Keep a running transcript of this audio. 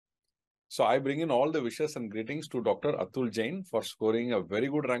So I bring in all the wishes and greetings to Dr. Atul Jain for scoring a very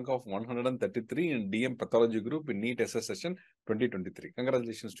good rank of 133 in DM Pathology Group in NEET SS session 2023.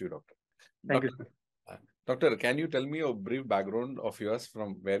 Congratulations to you, Doctor. Thank you, sir. Doctor, can you tell me a brief background of yours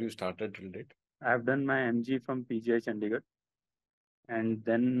from where you started till date? I have done my MG from PGI Chandigarh, and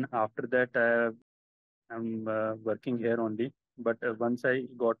then after that I'm working here only. But once I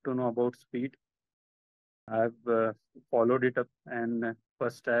got to know about speed, I've followed it up, and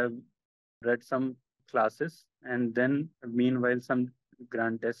first I've read some classes, and then meanwhile some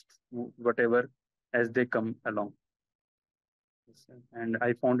grant tests, whatever as they come along. And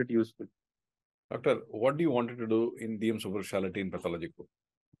I found it useful. Doctor, what do you wanted to do in DM Super Speciality in Pathology Group?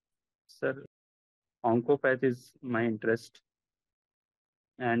 Sir, oncopath is my interest.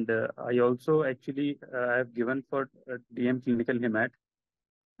 And I also actually I have given for DM clinical hemat,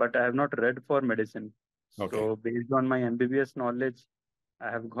 but I have not read for medicine. Okay. So based on my MBBS knowledge, I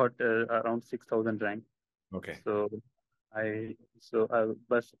have got around 6,000 rank. Okay. But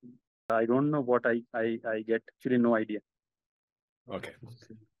I don't know what I get. Actually, no idea. Okay.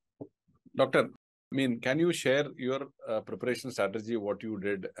 Doctor, can you share your preparation strategy, what you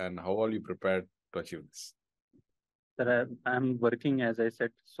did, and how are you prepared to achieve this? Sir, I'm working, as I said,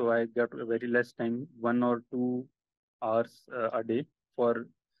 so I got very less time, 1 or 2 hours a day for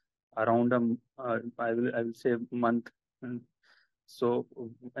around I will say a month. So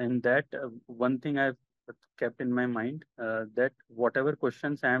in that, one thing I've kept in my mind that whatever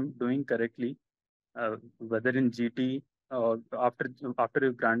questions I am doing correctly, whether in GT or after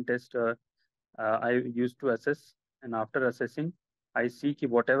a grant test, I used to assess, and after assessing, I see ki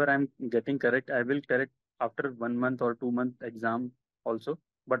whatever I'm getting correct, I will correct after 1 month or 2 month exam also.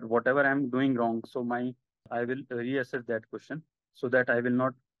 But whatever I'm doing wrong, so I will reassess that question so that I will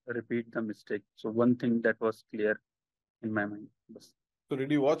not repeat the mistake. So one thing that was clear in my mind. So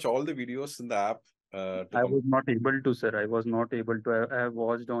did you watch all the videos in the app? I was not able to, sir. I was not able to. I have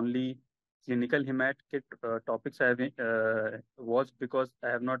watched only clinical hemat kit topics. I have watched because I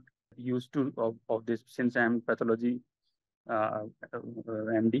have not used to of this since I am pathology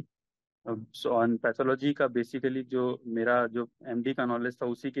MD. So on pathology का basically जो मेरा जो MD का knowledge था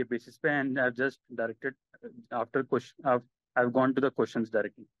उसी के basis पे, and I've just directed after question. I've gone to the questions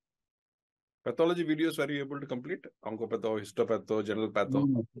directly. Pathology videos were you able to complete? Oncopatho, histopatho, general patho?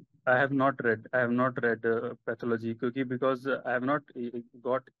 No, I have not read. I have not read pathology because I have not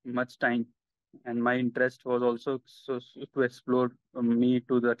got much time, and my interest was also to explore me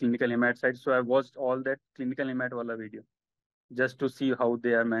to the clinical hemat side. So I watched all that clinical hemat wala video just to see how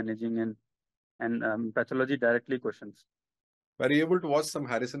they are managing and pathology directly questions. Were you able to watch some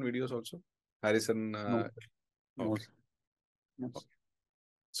Harrison videos also? Harrison. No. Okay. No. Okay.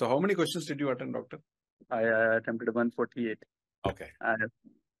 So how many questions did you attend, Doctor? I attempted 148. Okay.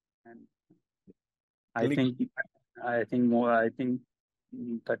 I think more. I think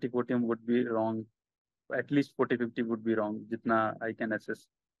 30-40 would be wrong. At least 40-50 would be wrong. Jitna I can assess.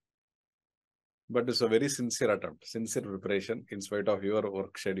 But it's a very sincere attempt, sincere preparation in spite of your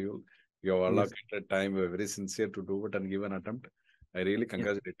work schedule. You have allocated time, you are very sincere to do it and give an attempt. I really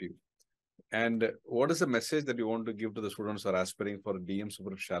congratulate you. And what is the message that you want to give to the students who are aspiring for DM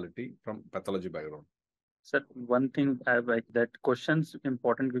Super Speciality from pathology background? Sir, one thing I like that questions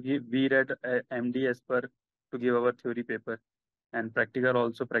important because we read MD as per to give our theory paper and practical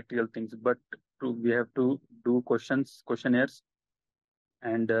also practical things, but we have to do questionnaires,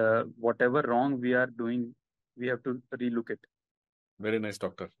 and whatever wrong we are doing, we have to relook it. Very nice,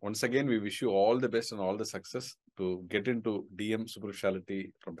 Doctor. Once again, we wish you all the best and all the success to get into DM Super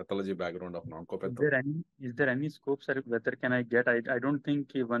Speciality from pathology background of non-copatho. Is there any scope, sir? Whether can I get? I don't think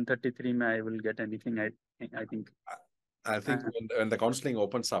 133 I will get anything. I think. I think when the counseling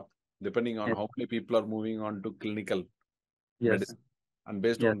opens up, depending on how many people are moving on to clinical medicine, and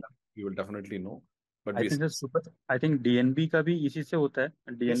based on that, you will definitely know. But I think DNB का भी इसी से होता है.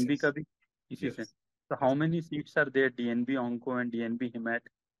 DNB का भी इसी से. So how many seats are there? DNB Onco and DNB Hemat.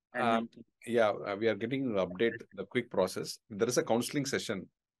 We are getting to update the quick process. There is a counseling session,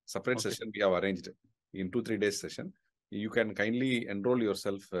 separate session we have arranged in 2-3 days session. You can kindly enroll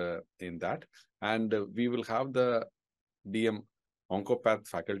yourself in that, and we will have the DM Oncopath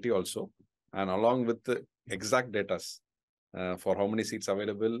faculty also, and along with the exact data for how many seats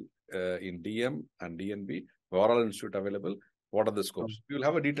available in DM and DNB, oral institute available, what are the scopes. We will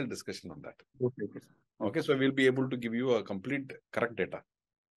have a detailed discussion on that. Okay, so we'll be able to give you a complete correct data.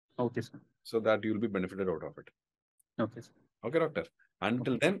 Okay, sir. So that you will be benefited out of it. Okay, sir. Okay, Doctor.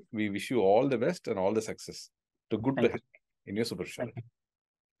 Until then, we wish you all the best and all the success to good in your super specialty.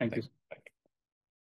 Thank you.